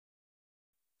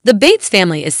The Bates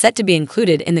family is set to be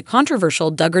included in the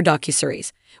controversial Duggar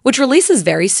docuseries, which releases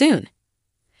very soon.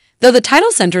 Though the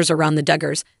title centers around the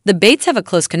Duggars, the Bates have a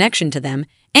close connection to them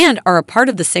and are a part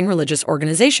of the same religious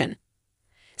organization.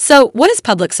 So, what is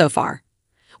public so far?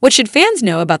 What should fans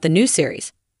know about the new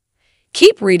series?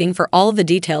 Keep reading for all of the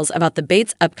details about the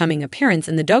Bates' upcoming appearance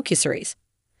in the docuseries.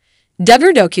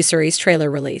 Duggar docuseries trailer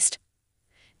released.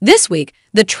 This week,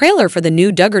 the trailer for the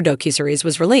new Duggar docuseries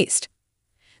was released.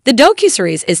 The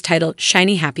docuseries is titled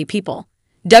Shiny Happy People,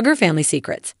 Duggar Family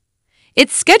Secrets.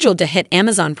 It's scheduled to hit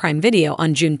Amazon Prime Video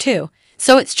on June 2,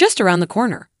 so it's just around the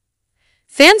corner.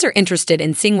 Fans are interested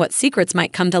in seeing what secrets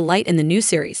might come to light in the new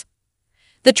series.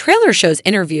 The trailer shows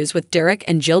interviews with Derek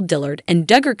and Jill Dillard and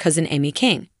Duggar cousin Amy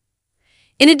King.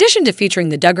 In addition to featuring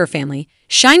the Duggar family,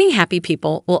 Shiny Happy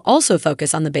People will also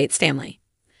focus on the Bates family.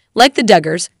 Like the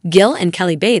Duggars, Gil and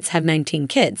Kelly Bates have 19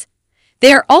 kids.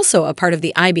 They are also a part of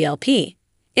the IBLP,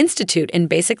 Institute in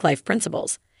Basic Life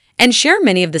Principles, and share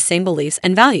many of the same beliefs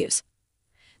and values.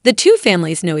 The two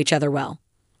families know each other well.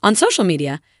 On social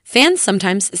media, fans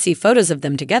sometimes see photos of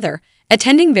them together,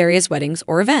 attending various weddings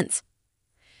or events.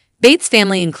 Bates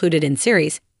family included in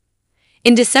series.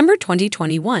 In December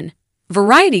 2021,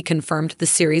 Variety confirmed the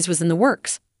series was in the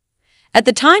works. At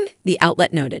the time, the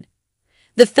outlet noted,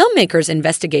 "The filmmakers'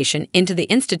 investigation into the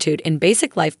Institute in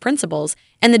Basic Life Principles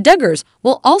and the Duggars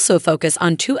will also focus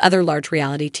on two other large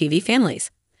reality TV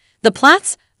families, the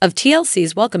Platts of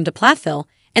TLC's Welcome to Plattville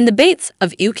and the Bates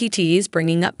of UKT's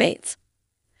Bringing Up Bates."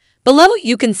 Below,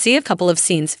 you can see a couple of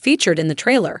scenes featured in the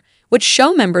trailer, which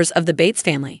show members of the Bates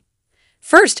family.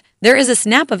 First, there is a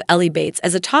snap of Ellie Bates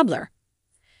as a toddler.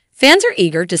 Fans are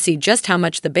eager to see just how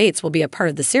much the Bates will be a part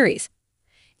of the series.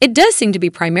 It does seem to be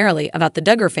primarily about the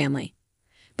Duggar family.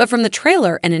 But from the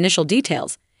trailer and initial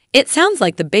details, it sounds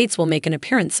like the Bates will make an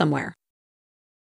appearance somewhere.